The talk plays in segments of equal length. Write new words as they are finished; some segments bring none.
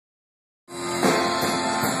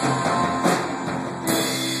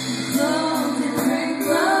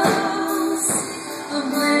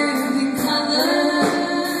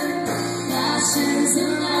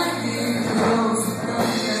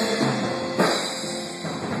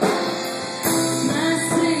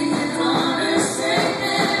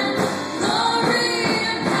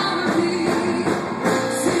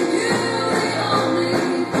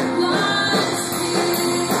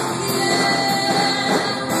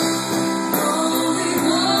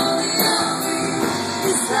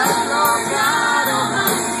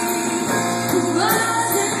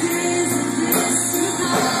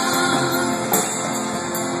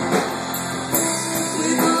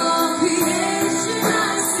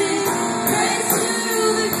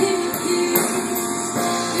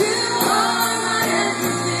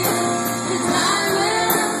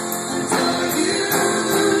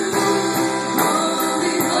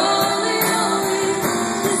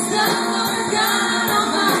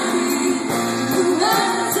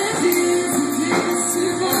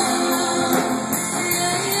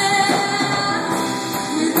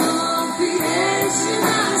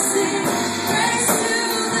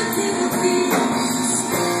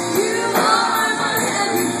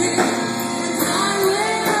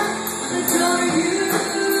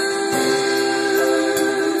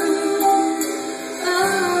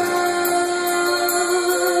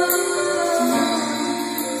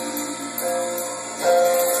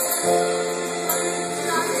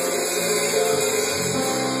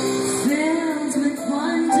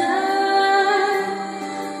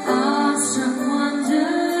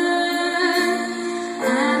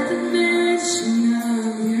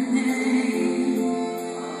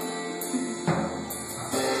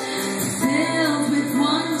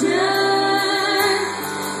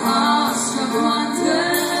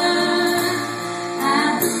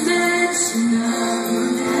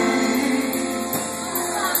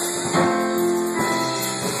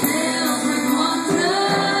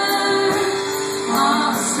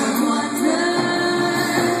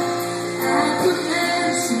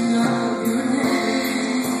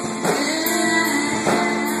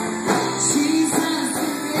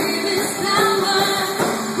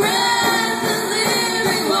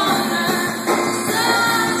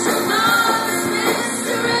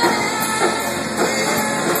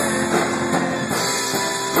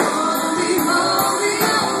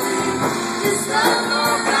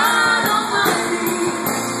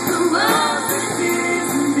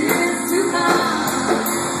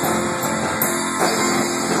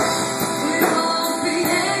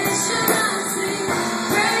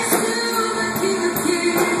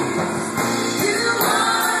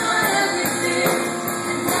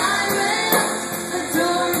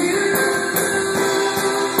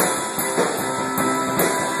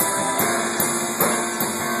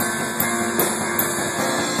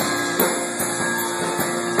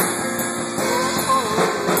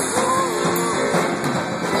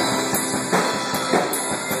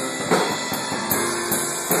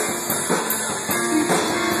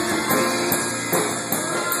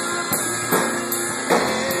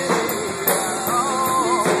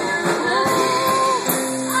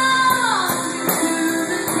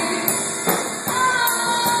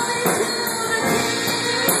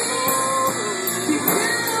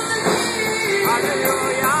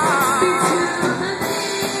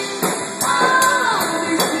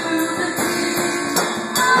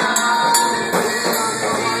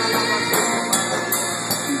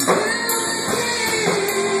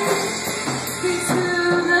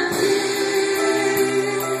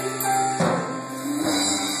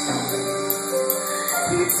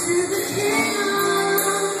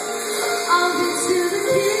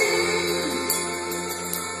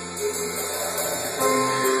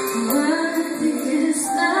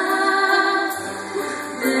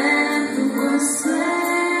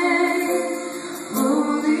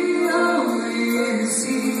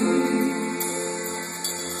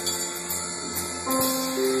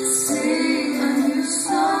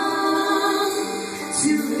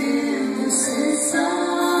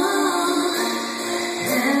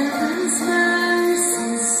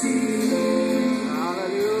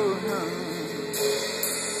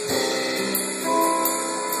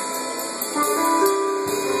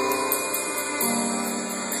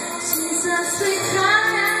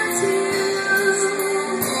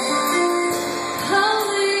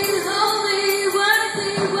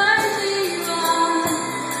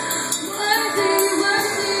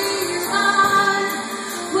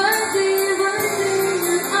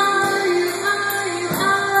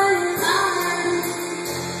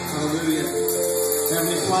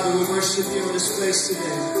worship you in this place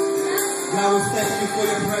today. God, we thank you for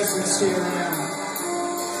your presence here and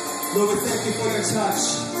now. Lord, we thank you for your touch.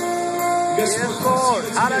 Yes, Lord.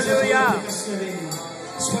 Hallelujah.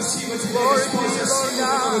 Спасибо тебе, Glory to Господь, you, за Lord силу,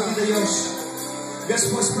 которую God. ты даешь.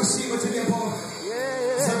 Господь, спасибо тебе, Бог,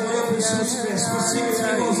 за твое присутствие. Спасибо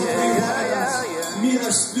тебе, Бог, за твою благодать,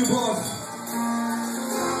 милость, любовь.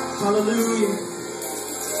 Аллилуйя.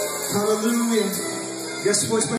 Аллилуйя. Господь,